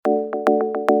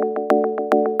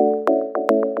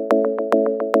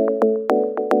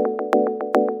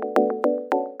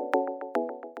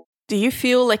Do you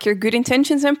feel like your good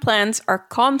intentions and plans are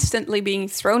constantly being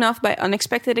thrown off by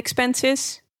unexpected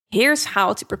expenses? Here's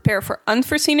how to prepare for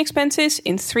unforeseen expenses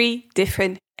in 3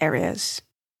 different areas.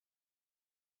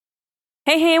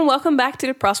 Hey, and welcome back to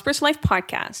the Prosperous Life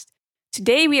Podcast.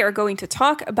 Today we are going to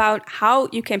talk about how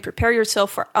you can prepare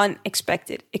yourself for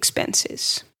unexpected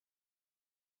expenses.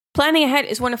 Planning ahead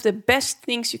is one of the best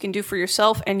things you can do for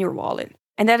yourself and your wallet.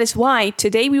 And that is why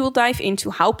today we will dive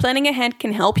into how planning ahead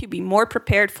can help you be more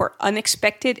prepared for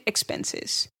unexpected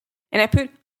expenses. And I put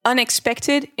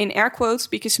unexpected in air quotes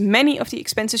because many of the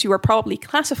expenses you are probably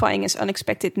classifying as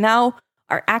unexpected now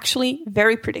are actually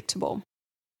very predictable.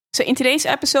 So in today's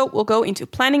episode, we'll go into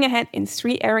planning ahead in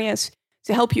 3 areas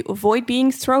to help you avoid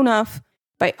being thrown off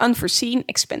by unforeseen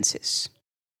expenses.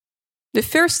 The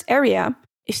first area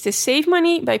is to save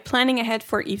money by planning ahead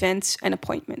for events and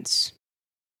appointments.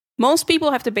 Most people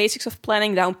have the basics of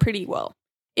planning down pretty well.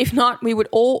 If not, we would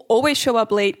all always show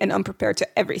up late and unprepared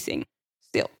to everything.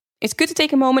 Still, it's good to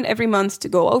take a moment every month to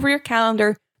go over your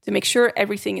calendar to make sure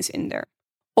everything is in there.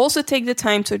 Also take the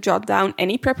time to jot down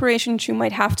any preparations you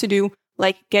might have to do,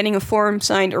 like getting a form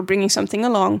signed or bringing something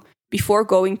along before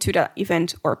going to that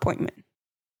event or appointment.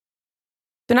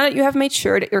 So now that you have made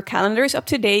sure that your calendar is up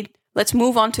to date, let's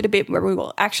move on to the bit where we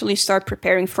will actually start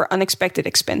preparing for unexpected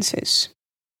expenses.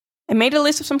 I made a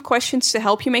list of some questions to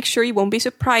help you make sure you won't be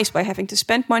surprised by having to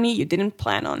spend money you didn't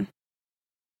plan on.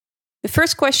 The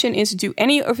first question is, do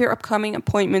any of your upcoming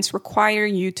appointments require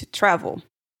you to travel?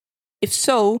 If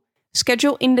so,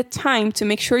 schedule in the time to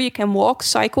make sure you can walk,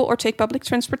 cycle, or take public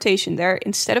transportation there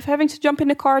instead of having to jump in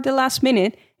the car at the last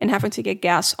minute and having to get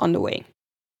gas on the way.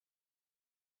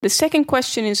 The second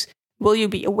question is, will you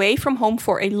be away from home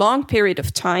for a long period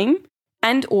of time,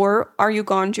 and or are you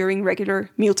gone during regular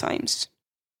mealtimes?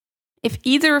 If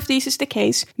either of these is the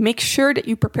case, make sure that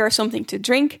you prepare something to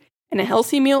drink and a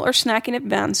healthy meal or snack in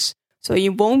advance so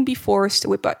you won't be forced to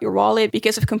whip out your wallet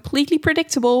because of completely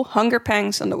predictable hunger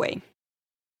pangs on the way.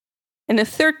 And the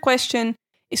third question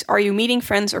is, are you meeting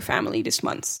friends or family this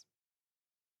month?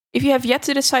 If you have yet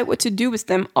to decide what to do with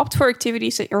them, opt for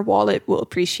activities that your wallet will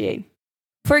appreciate.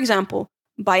 For example,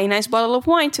 buy a nice bottle of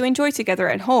wine to enjoy together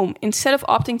at home instead of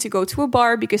opting to go to a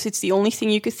bar because it's the only thing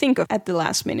you could think of at the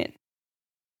last minute.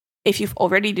 If you've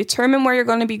already determined where you're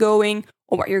going to be going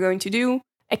or what you're going to do,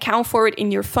 account for it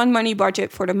in your fun money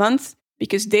budget for the month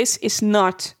because this is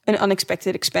not an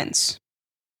unexpected expense.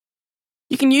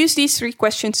 You can use these 3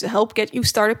 questions to help get you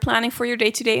started planning for your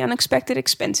day-to-day unexpected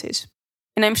expenses.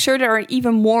 And I'm sure there are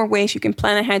even more ways you can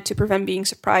plan ahead to prevent being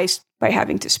surprised by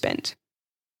having to spend.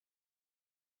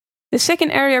 The second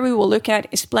area we will look at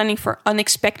is planning for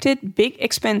unexpected big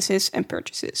expenses and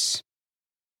purchases.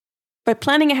 By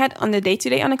planning ahead on the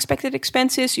day-to-day unexpected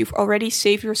expenses, you've already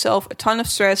saved yourself a ton of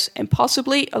stress and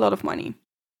possibly a lot of money.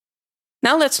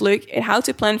 Now let's look at how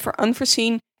to plan for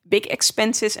unforeseen big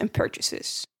expenses and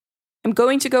purchases. I'm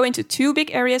going to go into 2 big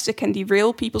areas that can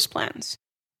derail people's plans.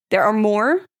 There are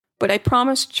more, but I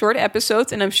promised short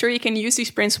episodes, and I'm sure you can use these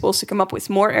principles to come up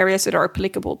with more areas that are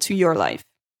applicable to your life.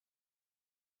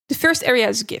 The first area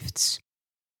is gifts.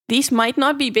 These might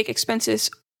not be big expenses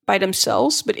by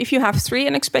themselves, but if you have 3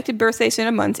 unexpected birthdays in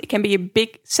a month, it can be a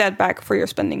big setback for your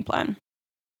spending plan.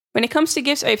 When it comes to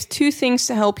gifts, I have 2 things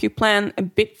to help you plan a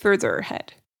bit further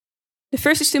ahead. The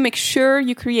first is to make sure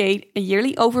you create a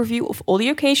yearly overview of all the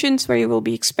occasions where you will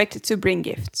be expected to bring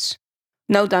gifts.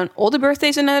 Note down all the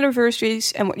birthdays and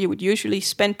anniversaries and what you would usually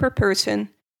spend per person.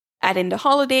 Add in the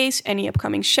holidays, any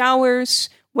upcoming showers,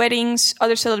 weddings,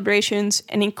 other celebrations,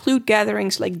 and include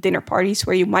gatherings like dinner parties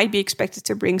where you might be expected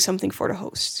to bring something for the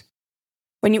host.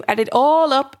 When you add it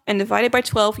all up and divide it by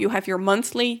 12, you have your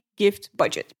monthly gift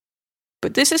budget.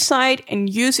 Put this aside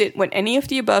and use it when any of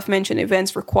the above-mentioned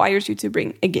events requires you to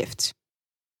bring a gift.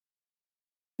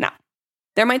 Now,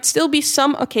 there might still be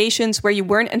some occasions where you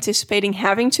weren't anticipating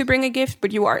having to bring a gift,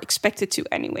 but you are expected to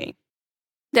anyway.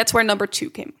 That's where number 2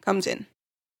 comes in.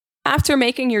 After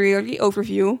making your yearly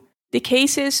overview, the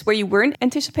cases where you weren't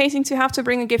anticipating to have to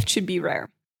bring a gift should be rare.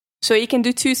 So you can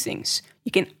do 2 things.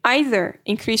 You can either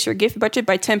increase your gift budget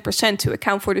by 10% to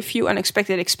account for the few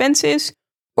unexpected expenses,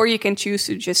 or you can choose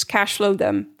to just cash flow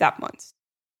them that month.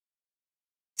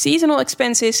 Seasonal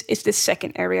expenses is the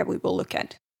second area we will look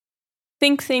at.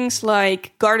 Think things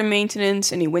like garden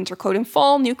maintenance, a new winter coat in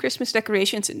fall, new Christmas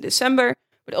decorations in December,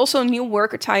 but also new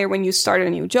work attire when you start a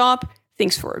new job,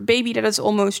 things for a baby that is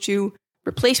almost due,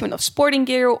 replacement of sporting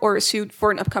gear or a suit for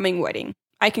an upcoming wedding.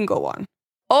 I can go on.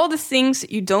 All the things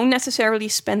that you don't necessarily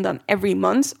spend on every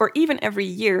month or even every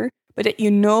year, but that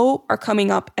you know are coming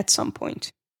up at some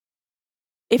point.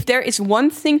 If there is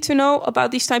one thing to know about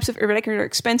these types of irregular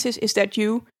expenses is that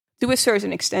you, to a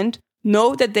certain extent,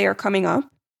 know that they are coming up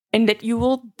and that you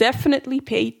will definitely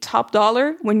pay top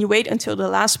dollar when you wait until the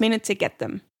last minute to get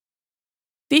them.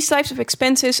 These types of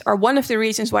expenses are one of the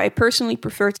reasons why I personally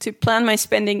prefer to plan my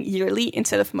spending yearly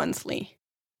instead of monthly.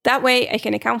 That way, I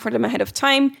can account for them ahead of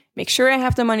time, make sure I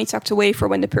have the money tucked away for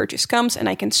when the purchase comes, and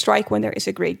I can strike when there is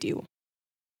a great deal.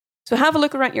 So have a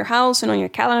look around your house and on your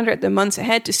calendar at the months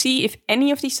ahead to see if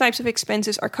any of these types of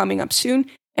expenses are coming up soon,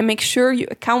 and make sure you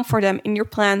account for them in your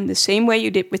plan the same way you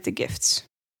did with the gifts.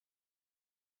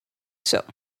 So,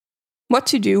 what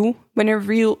to do when a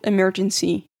real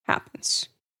emergency happens?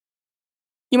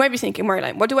 You might be thinking,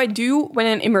 Marjolein, what do I do when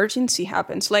an emergency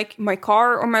happens, like my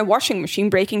car or my washing machine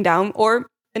breaking down or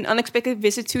an unexpected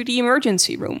visit to the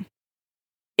emergency room?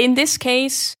 In this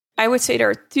case, I would say there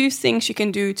are two things you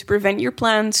can do to prevent your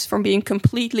plans from being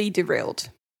completely derailed.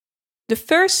 The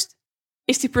first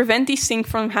is to prevent these things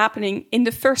from happening in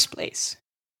the first place.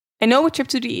 I know a trip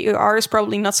to the ER is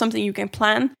probably not something you can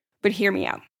plan, but hear me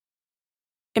out.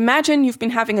 Imagine you've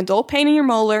been having a dull pain in your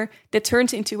molar that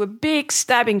turns into a big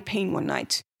stabbing pain one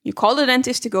night. You call the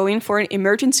dentist to go in for an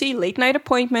emergency late night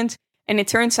appointment, and it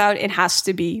turns out it has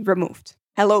to be removed.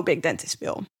 Hello, big dentist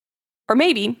bill. Or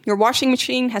maybe your washing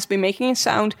machine has been making a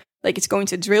sound like it's going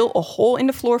to drill a hole in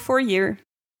the floor for a year,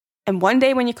 and one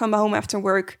day when you come home after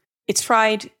work, it's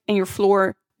fried and your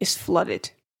floor is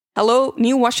flooded. Hello,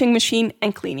 new washing machine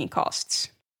and cleaning costs.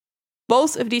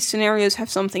 Both of these scenarios have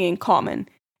something in common,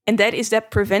 and that is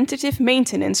that preventative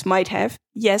maintenance might have,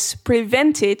 yes,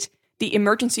 prevented the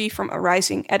emergency from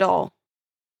arising at all.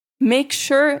 Make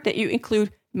sure that you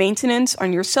include maintenance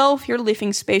on yourself, your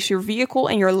living space, your vehicle,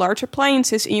 and your large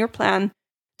appliances in your plan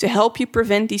to help you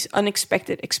prevent these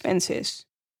unexpected expenses.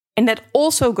 And that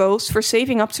also goes for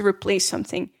saving up to replace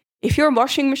something. If your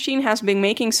washing machine has been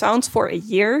making sounds for a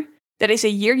year, that is a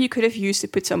year you could have used to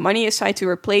put some money aside to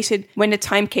replace it when the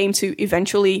time came to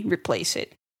eventually replace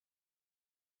it.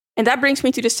 And that brings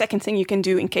me to the second thing you can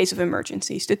do in case of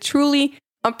emergencies, the truly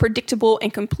unpredictable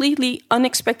and completely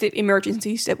unexpected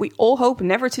emergencies that we all hope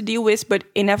never to deal with, but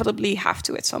inevitably have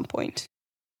to at some point.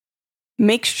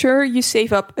 Make sure you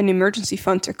save up an emergency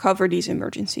fund to cover these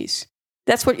emergencies.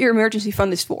 That's what your emergency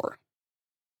fund is for.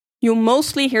 You'll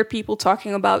mostly hear people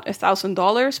talking about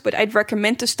 $1,000, but I'd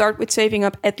recommend to start with saving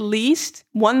up at least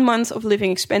 1 month of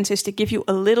living expenses to give you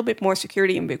a little bit more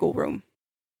security and wiggle room.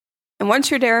 And once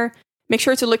you're there, make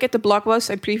sure to look at the blog post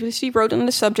I previously wrote on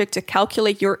the subject to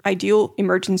calculate your ideal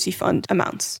emergency fund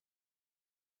amounts.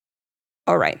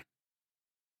 All right.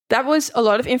 That was a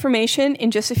lot of information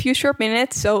in just a few short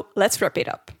minutes, so let's wrap it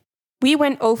up. We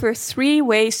went over 3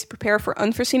 ways to prepare for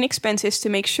unforeseen expenses to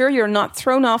make sure you're not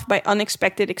thrown off by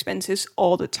unexpected expenses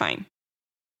all the time.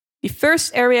 The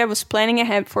first area was planning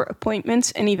ahead for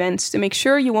appointments and events to make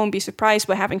sure you won't be surprised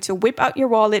by having to whip out your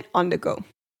wallet on the go.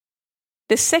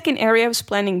 The second area was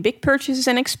planning big purchases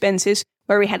and expenses,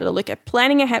 where we had a look at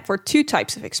planning ahead for 2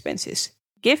 types of expenses,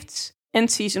 gifts and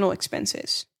seasonal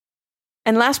expenses.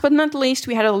 And last but not least,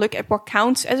 we had a look at what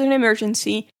counts as an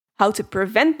emergency, how to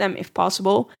prevent them if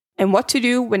possible, and what to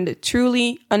do when the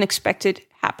truly unexpected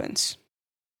happens.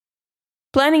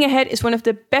 Planning ahead is one of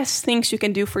the best things you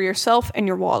can do for yourself and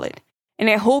your wallet, and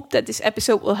I hope that this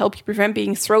episode will help you prevent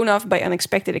being thrown off by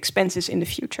unexpected expenses in the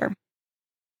future.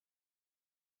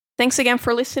 Thanks again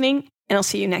for listening, and I'll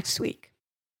see you next week.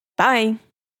 Bye!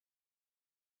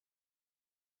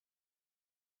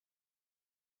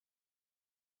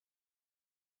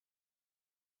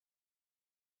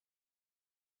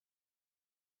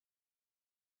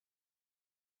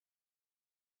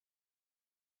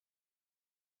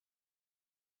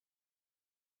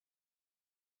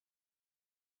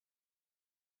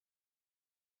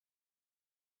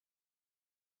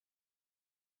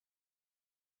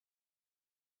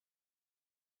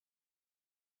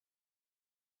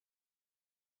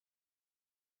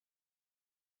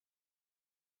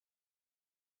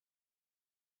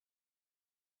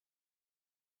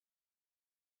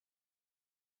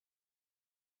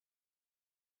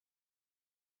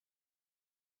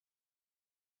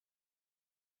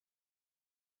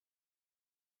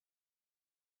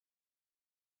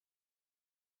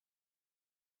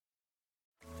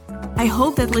 I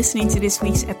hope that listening to this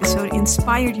week's episode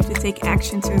inspired you to take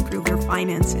action to improve your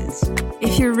finances.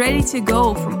 If you're ready to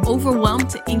go from overwhelmed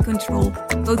to in control,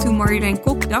 go to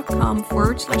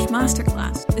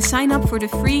marjoleinkok.com/masterclass to sign up for the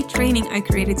free training I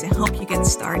created to help you get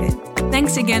started.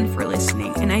 Thanks again for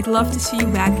listening, and I'd love to see you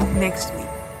back next week.